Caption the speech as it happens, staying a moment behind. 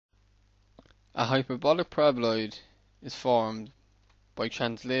A hyperbolic paraboloid is formed by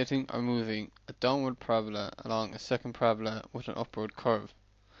translating or moving a downward parabola along a second parabola with an upward curve.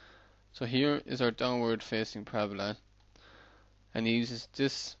 So here is our downward facing parabola, and it uses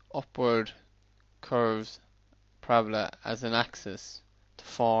this upward curved parabola as an axis to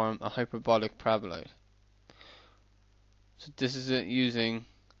form a hyperbolic paraboloid. So this is it using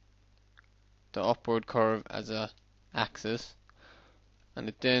the upward curve as a axis, and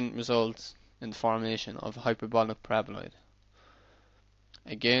it then results in the formation of a hyperbolic paraboloid.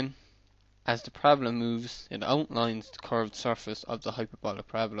 Again, as the parabola moves, it outlines the curved surface of the hyperbolic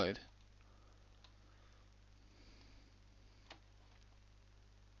paraboloid.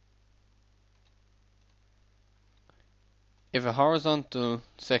 If a horizontal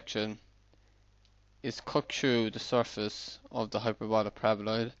section is cut through the surface of the hyperbolic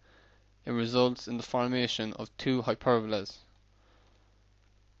paraboloid, it results in the formation of two hyperbolas,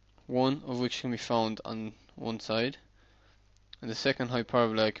 one of which can be found on one side, and the second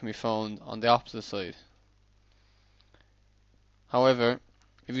hyperbola can be found on the opposite side. However,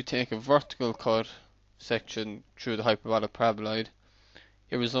 if you take a vertical cut section through the hyperbolic paraboloid,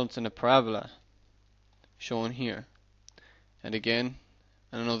 it results in a parabola, shown here. And again,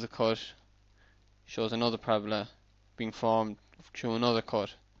 another cut shows another parabola being formed through another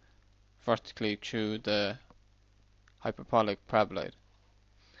cut vertically through the hyperbolic paraboloid.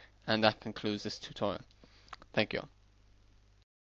 And that concludes this tutorial. Thank you.